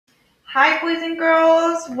Hi, boys and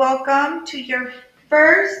girls. Welcome to your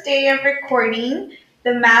first day of recording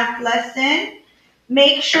the math lesson.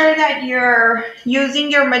 Make sure that you're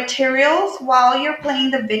using your materials while you're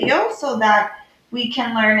playing the video so that we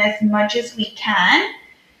can learn as much as we can.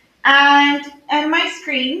 And on my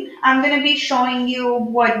screen, I'm going to be showing you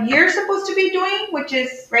what you're supposed to be doing, which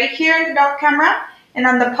is right here in the dot camera. And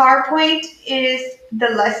on the PowerPoint is the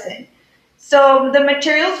lesson. So the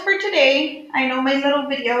materials for today, I know my little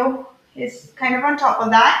video is kind of on top of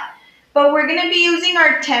that, but we're going to be using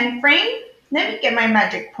our 10 frame. Let me get my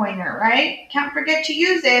magic pointer, right? Can't forget to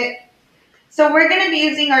use it. So we're going to be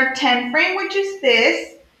using our 10 frame, which is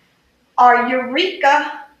this, our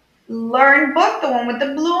Eureka Learn book, the one with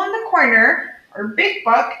the blue on the corner, our big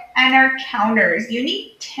book, and our counters. You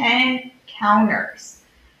need 10 counters.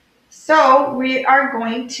 So we are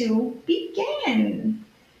going to begin.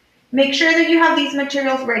 Make sure that you have these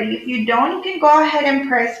materials ready. If you don't, you can go ahead and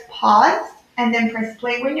press pause and then press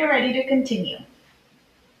play when you're ready to continue.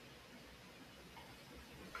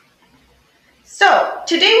 So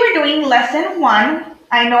today we're doing lesson 1.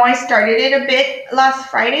 I know I started it a bit last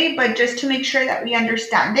Friday, but just to make sure that we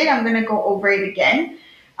understand it, I'm going to go over it again.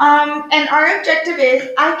 And our objective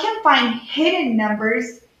is I can find hidden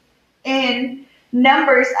numbers in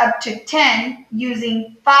numbers up to 10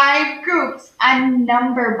 using 5 groups and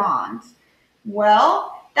number bonds.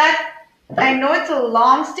 Well, I know it's a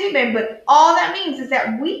long statement, but all that means is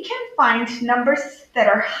that we can find numbers that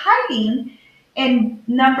are hiding in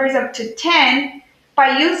numbers up to 10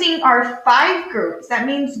 by using our 5 groups. That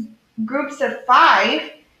means groups of 5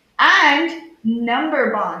 and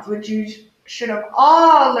number bonds, which you should have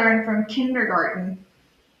all learned from kindergarten.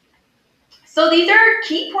 So these are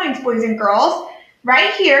key points, boys and girls.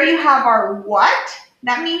 Right here you have our what.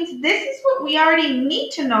 That means this is what we already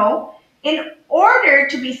need to know in order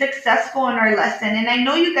to be successful in our lesson. And I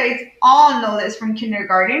know you guys all know this from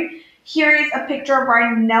kindergarten. Here is a picture of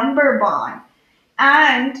our number bond.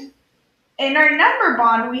 And in our number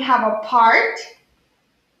bond, we have a part,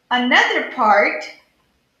 another part,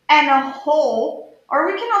 and a whole, or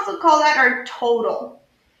we can also call that our total.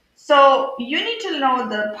 So you need to know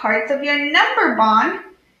the parts of your number bond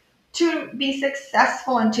to be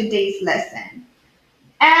successful in today's lesson.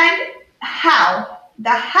 And how. The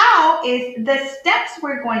how is the steps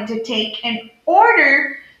we're going to take in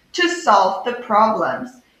order to solve the problems.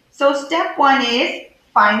 So step 1 is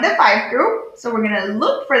find the 5 group. So we're going to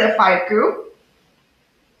look for the 5 group.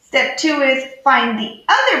 Step 2 is find the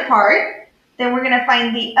other part. Then we're going to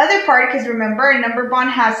find the other part because remember, a number bond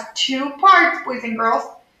has 2 parts, boys and girls.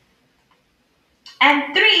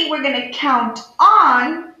 And 3, we're going to count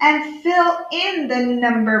on and fill in the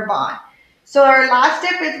number bond. So our last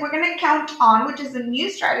step is we're going to count on, which is a new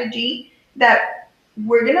strategy that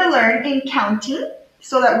we're going to learn in counting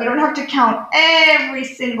so that we don't have to count every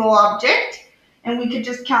single object and we could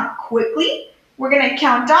just count quickly. We're going to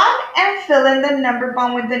count on and fill in the number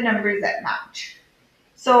bond with the numbers that match.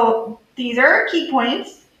 So these are our key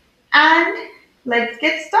points and let's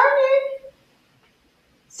get started.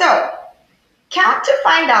 So count to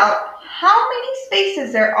find out how many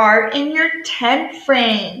spaces there are in your 10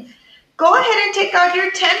 frame. Go ahead and take out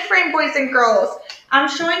your 10 frame, boys and girls. I'm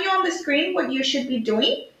showing you on the screen what you should be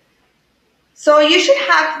doing. So you should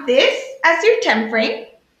have this as your 10 frame.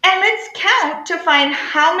 And let's count to find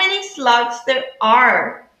how many slots there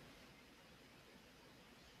are.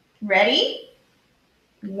 Ready?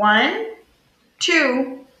 1,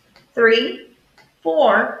 2, 3,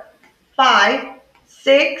 4, 5,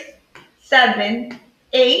 6, 7,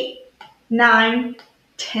 8, 9,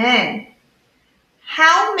 10.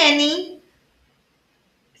 How many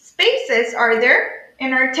spaces are there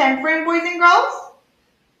in our 10 frame, boys and girls?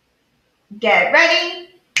 Get ready.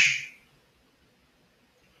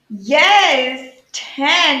 Yes,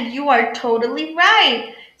 10. You are totally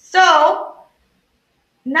right. So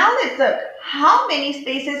now let's look. How many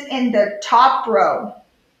spaces in the top row?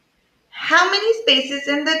 How many spaces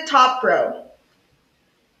in the top row?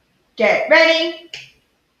 Get ready.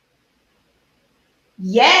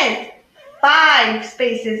 Yes, 5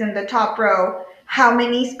 spaces in the top row. How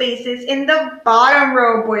many spaces in the bottom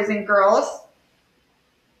row, boys and girls?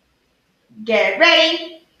 Get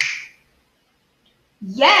ready.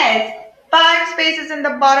 Yes, 5 spaces in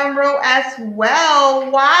the bottom row as well.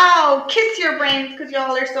 Wow, kiss your brains because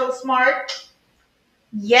y'all are so smart.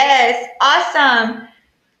 Yes, awesome.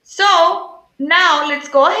 So now let's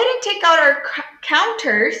go ahead and take out our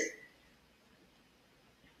counters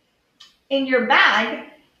in your bag.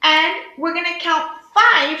 And we're going to count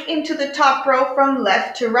 5 into the top row from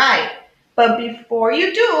left to right. But before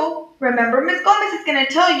you do, remember Ms. Gomez is going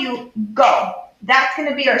to tell you, go. That's going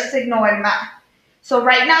to be our signal in math. So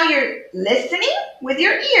right now you're listening with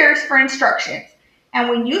your ears for instructions. And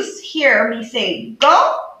when you hear me say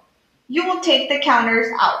go, you will take the counters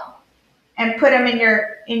out and put them in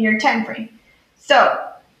your 10 frame. So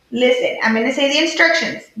listen, I'm going to say the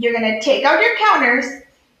instructions. You're going to take out your counters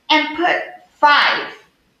and put 5.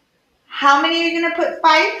 How many are you going to put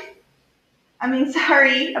 5?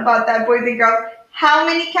 Sorry about that, boys and girls. How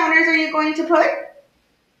many counters are you going to put?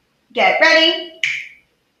 Get ready.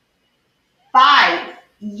 5.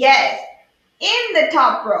 Yes. In the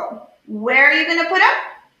top row. Where are you going to put them?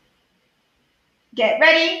 Get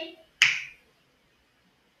ready.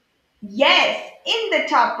 Yes, in the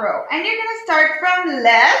top row. And you're going to start from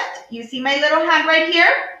left. You see my little hand right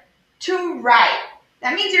here? To right.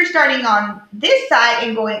 That means you're starting on this side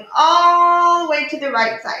and going all the way to the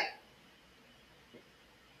right side.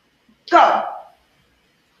 Go.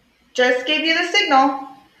 Just gave you the signal.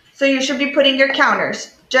 So you should be putting your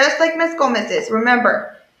counters, just like Miss Gomez is.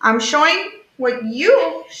 Remember, I'm showing what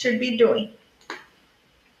you should be doing.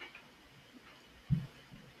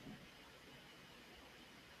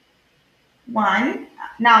 1.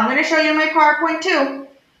 Now I'm going to show you my PowerPoint too.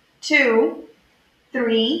 2,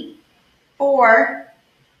 3, 4,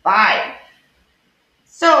 5.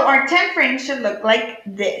 So our 10 frame should look like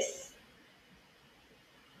this.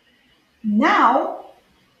 Now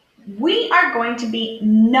we are going to be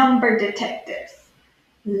number detectives.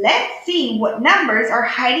 Let's see what numbers are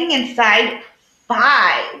hiding inside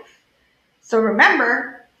 5. So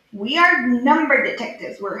remember, we are number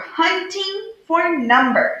detectives. We're hunting for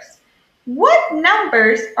numbers. What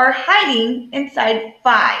numbers are hiding inside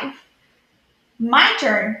 5? My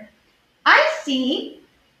turn. I see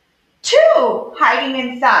 2 hiding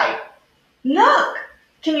inside. Look,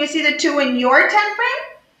 can you see the 2 in your 10 frame?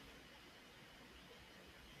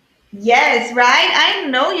 Yes, right? I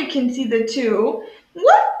know you can see the 2.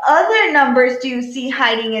 What other numbers do you see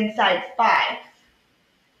hiding inside 5?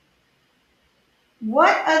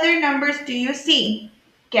 What other numbers do you see?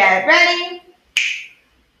 Get ready.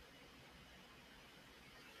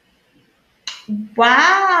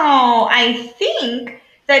 Wow, I think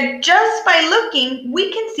that just by looking,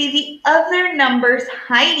 we can see the other numbers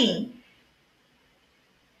hiding.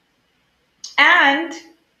 And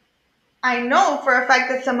I know for a fact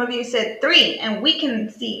that some of you said 3, and we can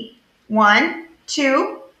see 1,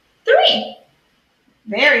 2, 3.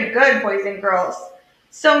 Very good, boys and girls.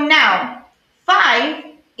 So now, 5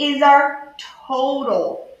 is our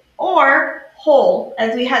total, or whole,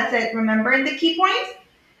 as we had said, remember in the key points?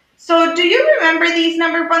 So do you remember these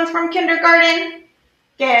number bonds from kindergarten?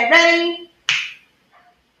 Get ready.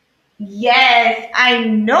 Yes, I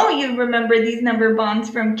know you remember these number bonds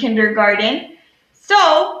from kindergarten.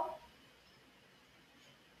 So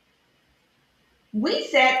we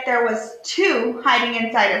said there was 2 hiding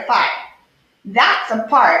inside of 5. That's a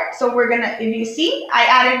part. So we're going to, if you see, I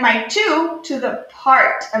added my 2 to the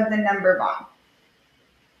part of the number bond.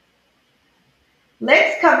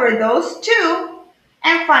 Let's cover those 2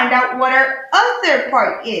 and find out what our other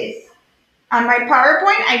part is. On my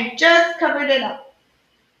PowerPoint, I just covered it up.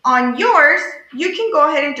 On yours, you can go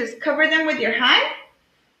ahead and just cover them with your hand.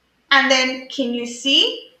 And then can you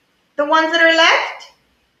see the ones that are left?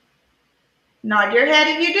 Nod your head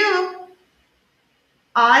if you do.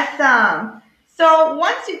 Awesome. So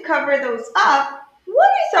once you cover those up, what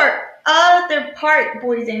is our other part,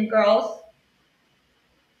 boys and girls?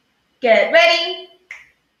 Get ready.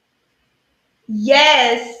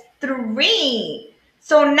 Yes, 3.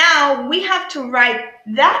 So now we have to write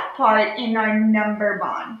that part in our number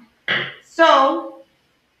bond. So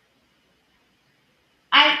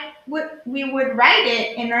we would write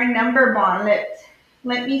it in our number bond.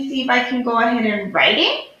 Let me see if I can go ahead and write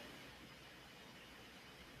it.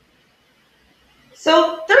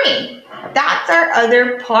 So 3, that's our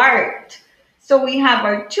other part. So we have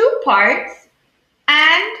our 2 parts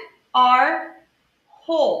and our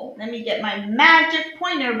whole. Let me get my magic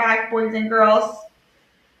pointer back, boys and girls.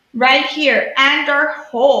 Right here, and our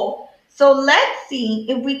whole. So let's see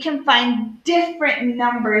if we can find different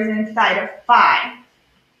numbers inside of 5.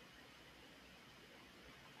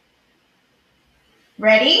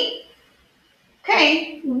 Ready?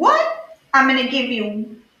 Okay, I'm going to give you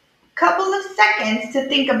a couple of seconds to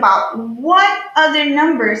think about what other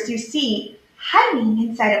numbers you see hiding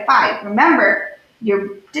inside of 5. Remember,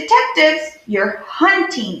 you're detectives, you're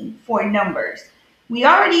hunting for numbers. We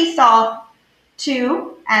already saw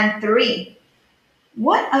 2 and 3.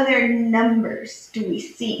 What other numbers do we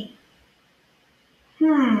see?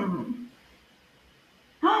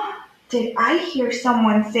 Did I hear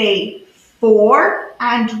someone say 4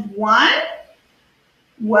 and 1?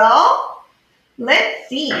 Well, let's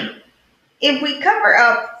see. If we cover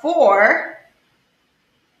up 4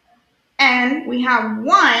 and we have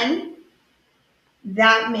 1,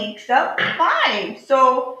 that makes up 5.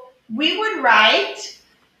 So we would write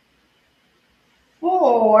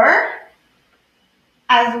 4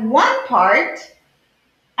 as one part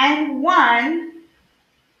and 1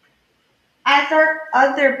 as our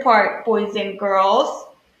other part, boys and girls.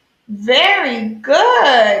 Very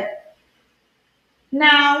good.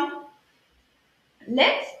 Now,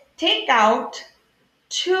 let's take out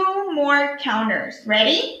 2 more counters.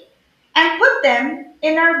 Ready? And put them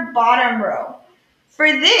in our bottom row. For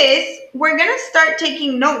this, we're going to start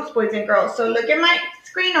taking notes, boys and girls. So look at my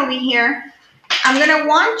screen over here. I'm going to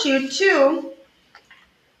want you to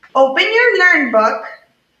open your Learn book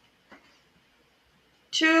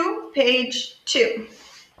to page 2.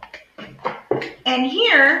 And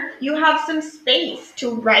here you have some space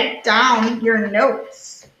to write down your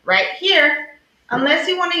notes right here. Unless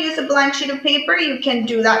you want to use a blank sheet of paper, you can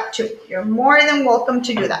do that too. You're more than welcome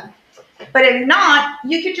to do that. But if not,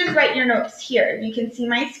 you could just write your notes here. You can see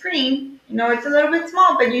my screen. You know it's a little bit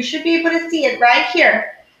small, but you should be able to see it right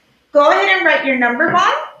here. Go ahead and write your number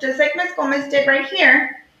bond, just like Ms. Gomez did right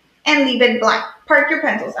here, and leave it blank. Park your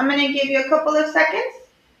pencils. I'm going to give you a couple of seconds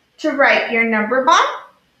to write your number bond,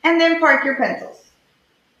 and then park your pencils.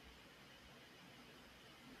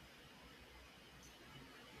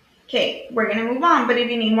 Okay, we're going to move on, but if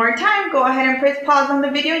you need more time, go ahead and press pause on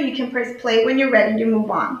the video, and you can press play when you're ready to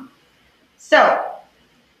move on. So,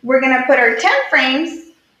 we're going to put our 10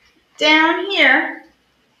 frames down here,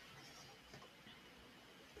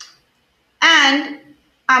 and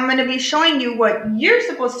I'm going to be showing you what you're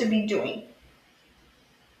supposed to be doing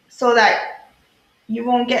so that you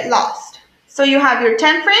won't get lost. So you have your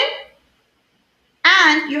 10 frame,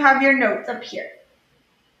 and you have your notes up here,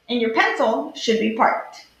 and your pencil should be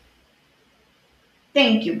parked.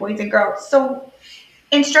 Thank you, boys and girls. So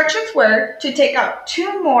instructions were to take out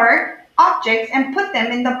 2 more objects and put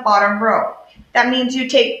them in the bottom row. That means you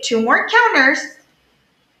take 2 more counters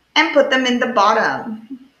and put them in the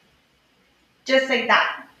bottom. Just like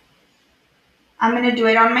that. I'm going to do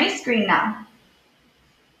it on my screen now.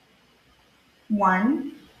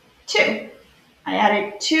 1, 2. I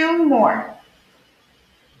added 2 more.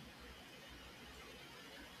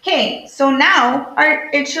 Okay, so now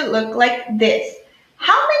it should look like this.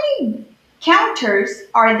 How many counters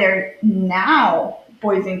are there now,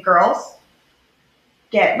 boys and girls?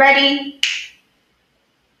 Get ready.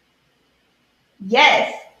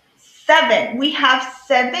 Yes, 7. We have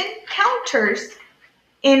 7 counters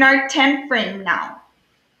in our 10 frame now.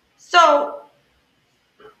 So,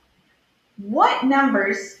 what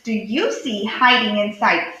numbers do you see hiding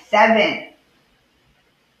inside 7?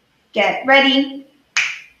 Get ready.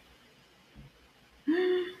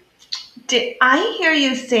 Did I hear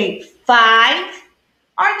you say 5?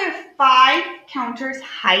 Are there 5 counters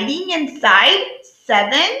hiding inside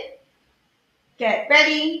 7? Get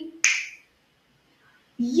ready.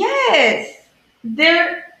 Yes,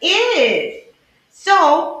 there is.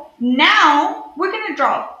 So now we're going to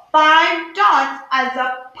draw 5 dots as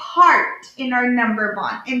a part in our number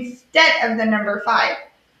bond instead of the number 5.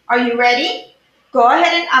 Are you ready? Go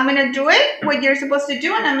ahead and I'm going to do it, what you're supposed to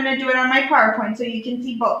do, and I'm going to do it on my PowerPoint so you can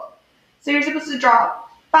see both. So you're supposed to draw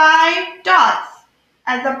 5 dots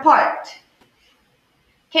as a part.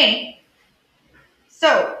 Okay.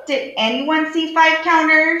 So did anyone see 5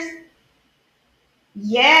 counters?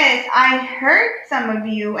 Yes, I heard some of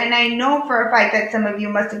you, and I know for a fact that some of you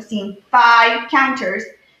must have seen 5 counters.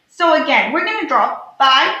 So again, we're going to draw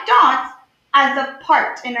 5 dots as a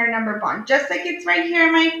part in our number bond, just like it's right here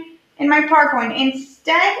in my PowerPoint,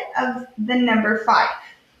 instead of the number 5.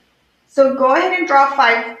 So go ahead and draw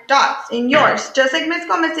 5 dots in yours. Just like Ms.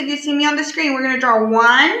 Gomez, if you see me on the screen, we're going to draw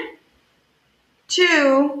 1,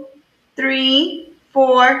 2, 3,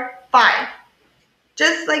 4, 5.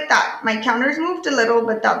 Just like that. My counters moved a little,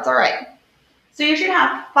 but that's all right. So you should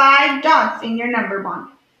have 5 dots in your number bond.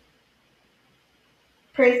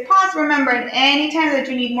 Press pause, remember, at any time that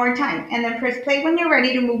you need more time. And then press play when you're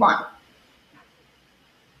ready to move on.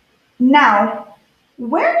 Now,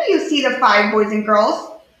 where do you see the 5, boys and girls?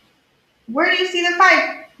 Where do you see the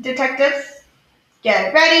 5, detectives?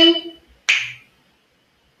 Get ready.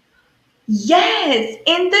 Yes,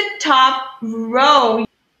 in the top row.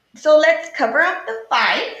 So let's cover up the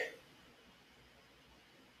 5.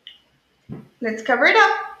 Let's cover it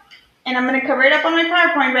up. And I'm going to cover it up on my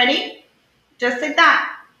PowerPoint. Ready? Just like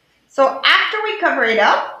that. So after we cover it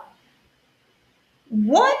up,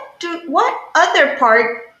 what other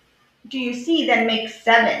part do you see that makes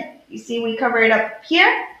 7? You see we cover it up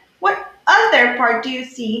here. What other part do you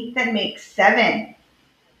see that makes 7?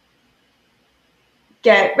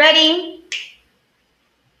 Get ready.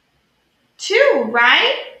 2,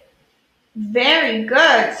 right? Very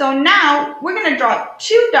good. So now we're going to draw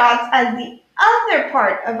 2 dots as the other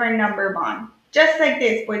part of our number bond. Just like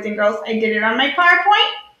this, boys and girls. I did it on my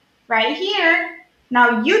PowerPoint right here.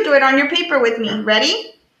 Now you do it on your paper with me.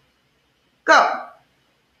 Ready? Go.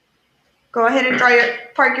 Go ahead and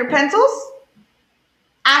park your pencils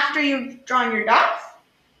after you've drawn your dots.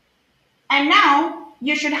 And now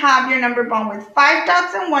you should have your number bond with 5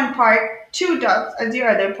 dots in one part, 2 dots as your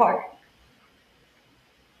other part.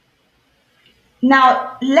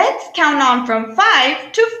 Now let's count on from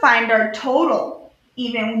 5 to find our total.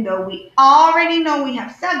 Even though we already know we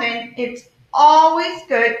have 7, it's always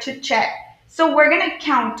good to check. So we're going to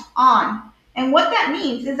count on. And what that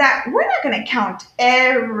means is that we're not going to count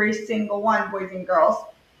every single one, boys and girls,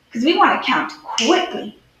 because we want to count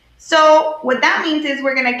quickly. So what that means is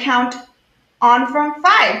we're going to count on from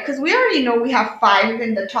 5, because we already know we have 5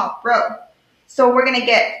 in the top row. So we're going to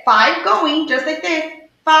get 5 going, just like this.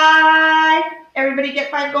 5. Everybody get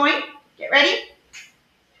 5 going? Get ready?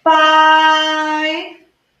 5.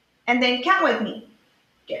 And then count with me.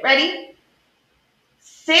 Get ready?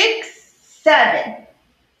 6, 7.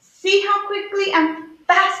 See how quickly and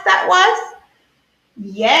fast that was?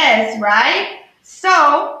 Yes, right?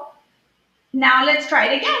 So now let's try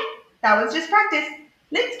it again. That was just practice.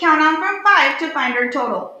 Let's count on from 5 to find our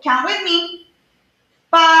total. Count with me.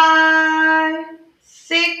 5,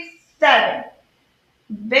 6, 7.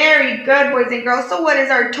 Very good, boys and girls. So what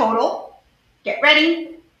is our total? Get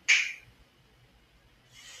ready.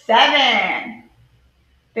 7.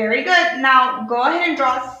 Very good. Now go ahead and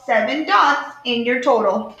draw 7 dots in your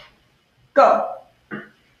total. Go.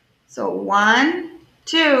 So 1,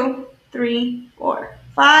 2, 3, 4,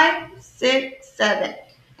 5, 6, 7.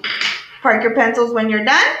 Park your pencils when you're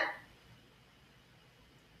done.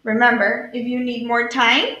 Remember, if you need more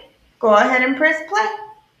time, go ahead and press play.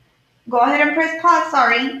 Go ahead and press pause,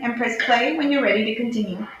 and press play when you're ready to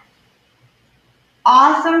continue.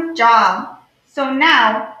 Awesome job. So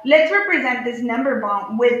now, let's represent this number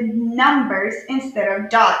bond with numbers instead of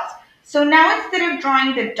dots. So now instead of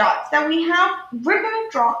drawing the dots that we have, we're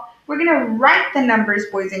gonna write the numbers,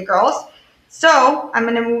 boys and girls. So I'm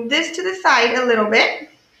gonna move this to the side a little bit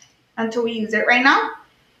until we use it right now.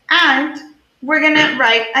 And we're gonna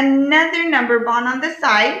write another number bond on the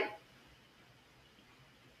side.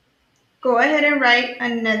 Go ahead and write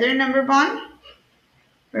another number bond.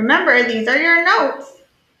 Remember, these are your notes.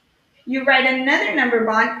 You write another number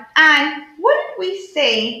bond, and what did we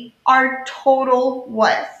say our total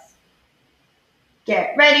was?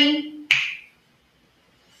 Get ready.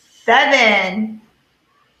 7.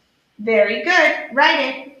 Very good. Write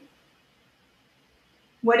it.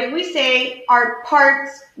 What did we say our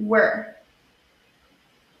parts were?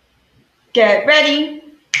 Get ready.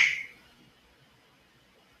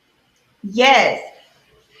 Yes.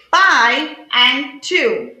 5 and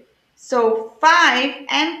 2. So 5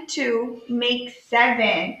 and 2 make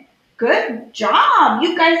 7. Good job.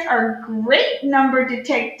 You guys are great number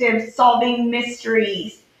detectives solving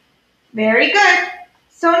mysteries. Very good.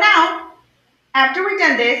 So now, after we're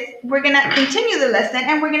done this, we're going to continue the lesson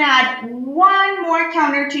and we're going to add one more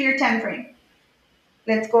counter to your 10 frame.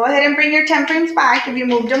 Let's go ahead and bring your 10 frames back if you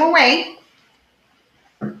moved them away.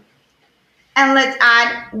 And let's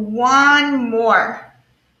add one more.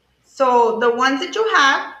 So the ones that you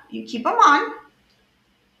have, you keep them on.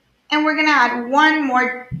 And we're going to add one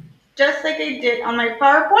more, just like I did on my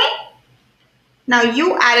PowerPoint. Now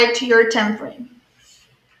you add it to your 10 frame.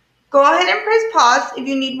 Go ahead and press pause if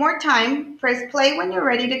you need more time. Press play when you're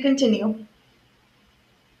ready to continue.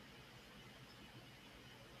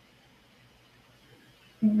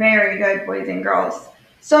 Very good, boys and girls.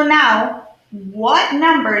 So now, what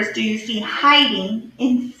numbers do you see hiding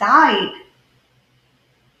inside?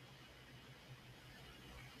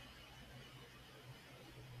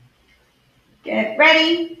 Get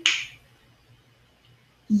ready.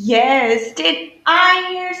 Yes, did I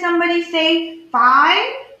hear somebody say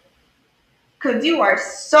 5? Because you are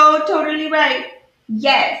so totally right.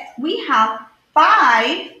 Yes, we have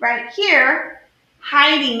 5 right here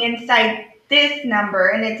hiding inside this number,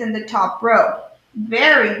 and it's in the top row.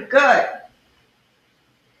 Very good.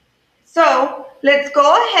 So let's go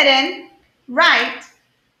ahead and write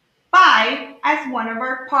 5 as one of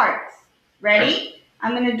our parts. Ready?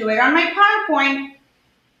 I'm going to do it on my PowerPoint.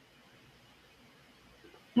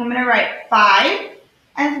 I'm going to write 5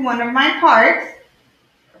 as one of my parts.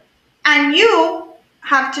 And you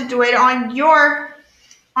have to do it on your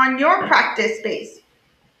practice space.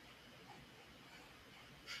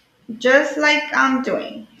 just like I'm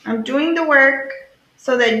doing. I'm doing the work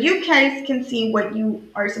so that you guys can see what you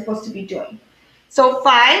are supposed to be doing. So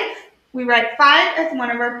 5, we write 5 as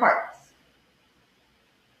one of our parts.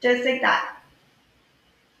 Just like that.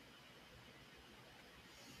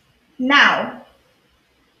 Now,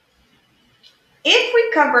 if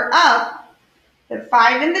we cover up the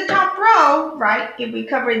 5 in the top row, right? If we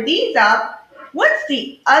cover these up, what's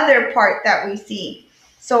the other part that we see?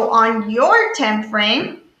 So on your 10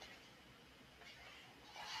 frame,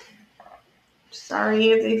 sorry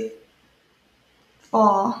if they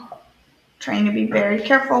fall. Trying to be very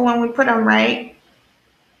careful when we put them right.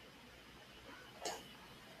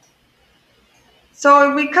 So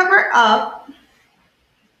if we cover up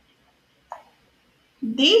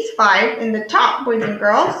these 5 in the top, boys and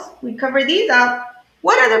girls, we cover these up.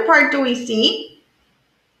 What other part do we see?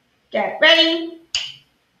 Get ready.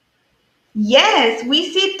 Yes,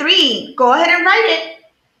 we see 3. Go ahead and write it.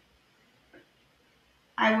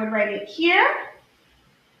 I would write it here,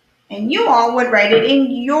 and you all would write it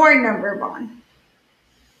in your number bond.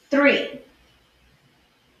 3.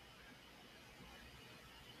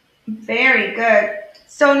 Very good.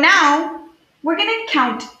 So now we're going to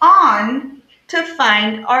count on to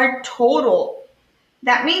find our total.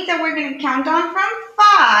 That means that we're going to count on from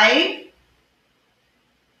 5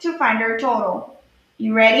 to find our total.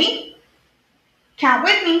 You ready? Count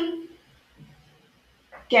with me.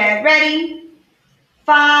 Get ready.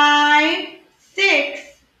 5, 6,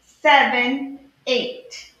 7,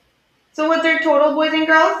 8. So what's our total, boys and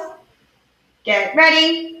girls? Get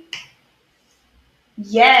ready.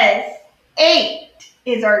 Yes, 8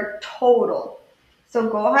 is our total. So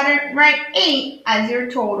go ahead and write 8 as your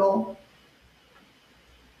total.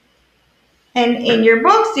 And in your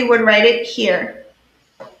books, you would write it here.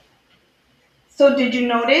 So did you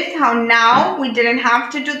notice how now we didn't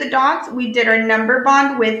have to do the dots? We did our number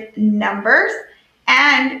bond with numbers,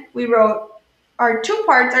 and we wrote our 2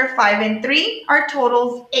 parts are 5 and 3, our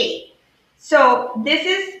total's 8. So this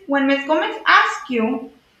is when Ms. Gomez asks you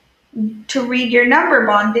to read your number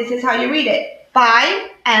bond, this is how you read it. 5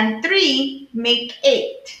 and 3 make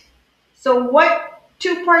 8. So what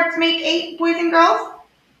 2 parts make 8, boys and girls?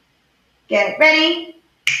 Get ready.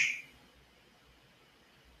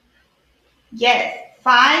 Yes,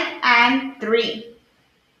 5 and 3.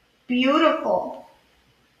 Beautiful.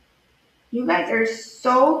 You guys are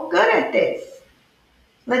so good at this.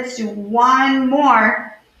 Let's do one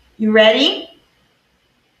more. You ready?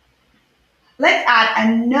 Let's add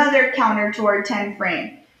another counter to our 10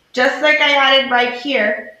 frame. Just like I added right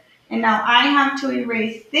here. And now I have to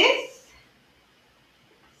erase this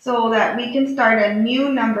so that we can start a new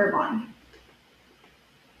number bond.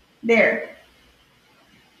 There.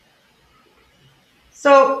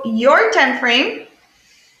 So your 10 frame,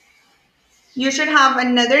 you should have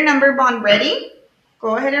another number bond ready.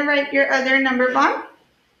 Go ahead and write your other number bond.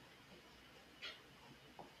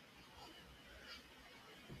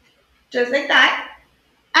 Just like that.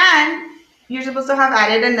 And you're supposed to have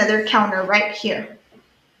added another counter right here.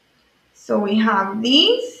 So we have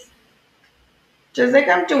these, just like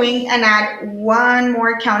I'm doing, and add one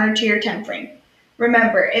more counter to your 10 frame.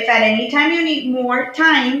 Remember, if at any time you need more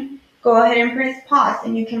time, go ahead and press pause,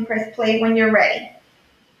 and you can press play when you're ready.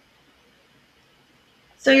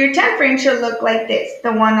 So your 10 frame should look like this,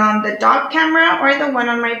 the one on the dot camera or the one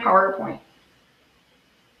on my PowerPoint.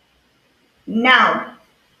 Now,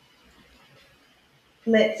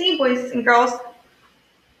 let's see, boys and girls.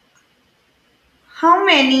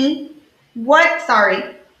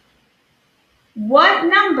 What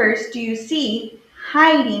numbers do you see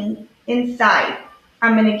hiding inside?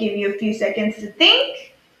 I'm going to give you a few seconds to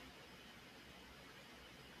think.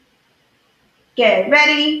 Get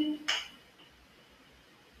ready.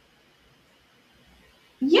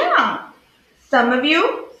 Yeah, some of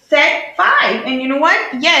you said 5. And you know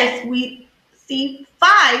what? Yes, we see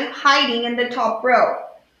 5 hiding in the top row.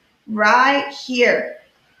 Right here.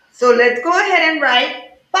 So let's go ahead and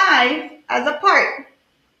write 5 as a part.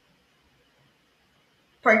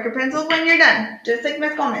 Park your pencils when you're done, just like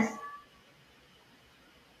Ms. Gomez.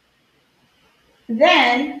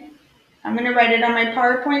 Then, I'm going to write it on my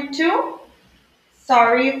PowerPoint too.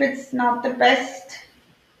 Sorry if it's not the best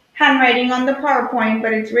handwriting on the PowerPoint,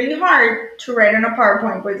 but it's really hard to write on a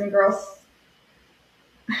PowerPoint, boys and girls.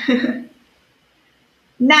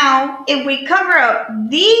 Now, if we cover up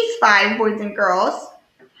these 5, boys and girls,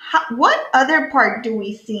 what other part do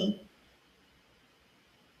we see?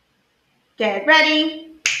 Get ready.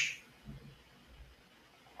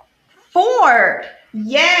 4.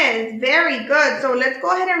 Yes, very good. So let's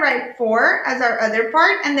go ahead and write 4 as our other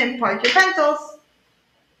part, and then park your pencils.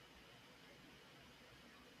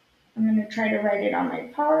 try to write it on my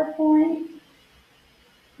PowerPoint.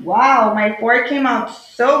 Wow, my 4 came out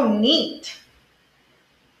so neat.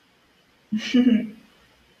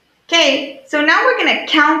 Okay, so now we're gonna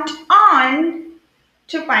count on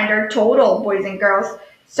to find our total, boys and girls.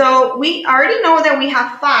 So we already know that we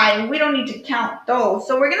have 5. We don't need to count those.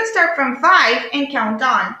 So we're gonna start from 5 and count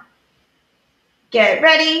on. Get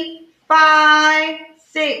ready. 5,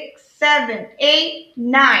 6, 7, 8,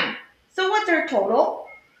 9. So what's our total?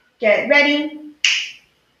 Get ready.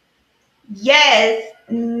 Yes,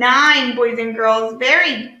 9, boys and girls.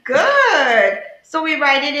 Very good. So we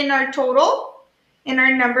write it in our total, in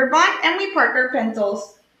our number bond, and we park our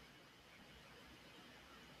pencils.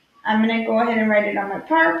 I'm going to go ahead and write it on my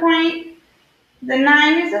PowerPoint. The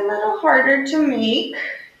 9 is a little harder to make.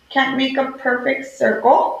 Can't make a perfect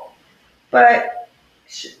circle, but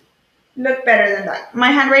look better than that.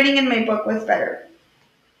 My handwriting in my book was better.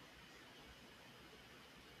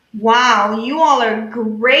 Wow, you all are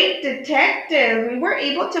great detectives. We were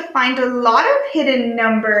able to find a lot of hidden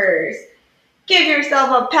numbers. Give yourself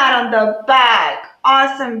a pat on the back.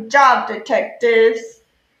 Awesome job, detectives.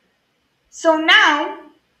 So now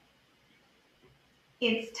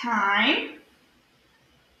it's time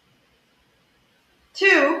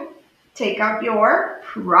to take out your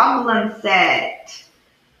problem set.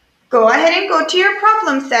 Go ahead and go to your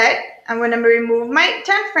problem set. I'm going to remove my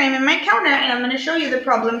 10 frame and my counter, and I'm going to show you the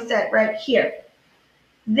problem set right here.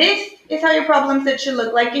 This is how your problem set should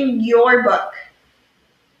look like in your book.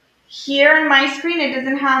 Here on my screen, it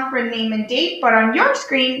doesn't have for name and date, but on your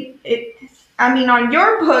screen, on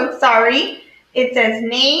your book, it says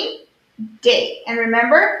name, date. And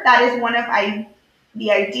remember, that is one of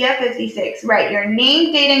the idea 56. Write your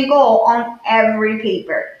name, date, and goal on every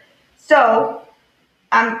paper. So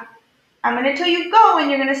I'm going to tell you go, and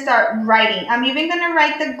you're going to start writing. I'm even going to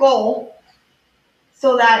write the goal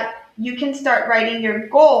so that you can start writing your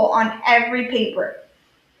goal on every paper.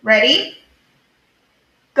 Ready?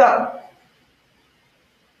 Go.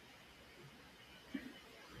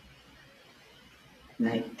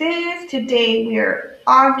 Like this. Today we're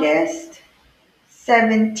August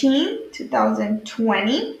 17,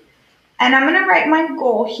 2020. And I'm going to write my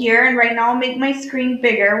goal here. And right now I'll make my screen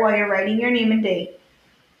bigger while you're writing your name and date,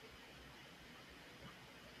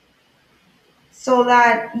 so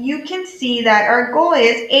that you can see that our goal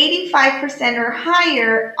is 85% or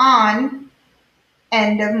higher on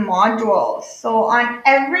end of modules. So on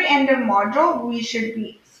every end of module, we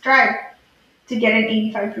should strive to get an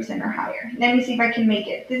 85% or higher. Let me see if I can make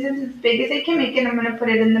it. This is as big as I can make it. I'm going to put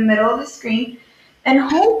it in the middle of the screen. And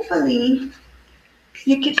hopefully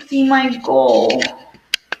you can see my goal.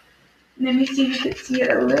 Let me see if you can see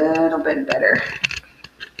it a little bit better.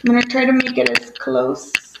 I'm going to try to make it as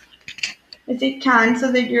close as it can so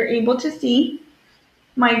that you're able to see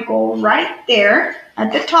my goal right there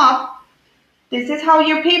at the top. This is how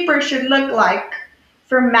your paper should look like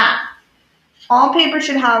for math. All papers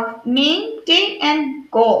should have name, date, and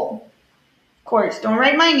goal. Of course, don't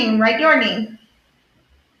write my name, write your name.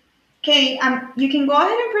 Okay, you can go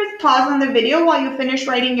ahead and press pause on the video while you finish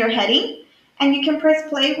writing your heading, and you can press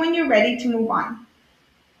play when you're ready to move on.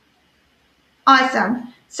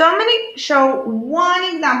 Awesome. So I'm going to show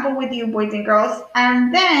one example with you, boys and girls,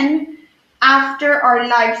 and then after our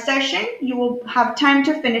live session, you will have time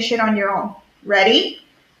to finish it on your own. Ready?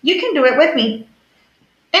 You can do it with me.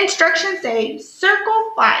 Instructions say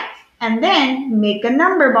circle 5 and then make a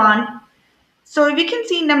number bond. So if you can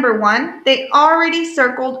see number 1, they already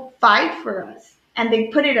circled 5 for us and they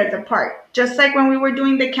put it as a part. Just like when we were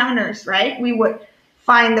doing the counters, right? We would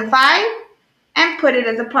find the 5 and put it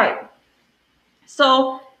as a part.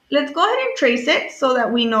 So let's go ahead and trace it so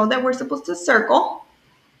that we know that we're supposed to circle.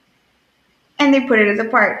 And they put it as a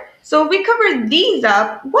part. So if we cover these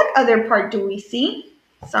up, what other part do we see?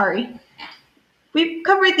 Sorry. We've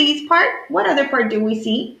covered these part. What other part do we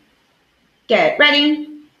see? Get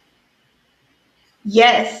ready.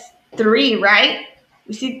 Yes, 3, right?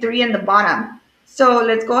 We see 3 in the bottom. So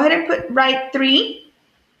let's go ahead and write 3.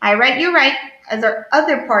 I write, you write, as our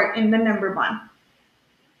other part in the number bond.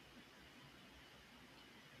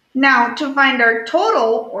 Now, to find our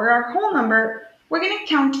total or our whole number, we're going to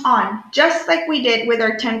count on, just like we did with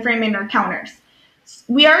our 10 frame and our counters.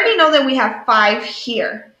 We already know that we have 5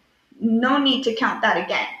 here. No need to count that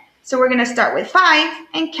again. So we're going to start with 5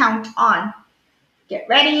 and count on. Get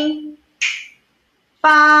ready.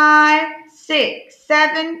 5, 6,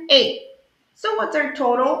 7, 8. So what's our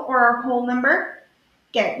total or our whole number?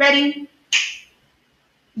 Get ready.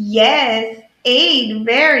 Yes, 8.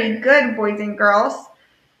 Very good, boys and girls.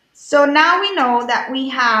 So now we know that we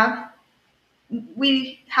have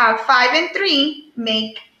 5 and 3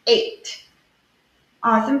 make 8.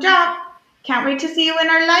 Awesome job. Can't wait to see you in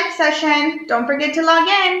our live session. Don't forget to log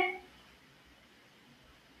in.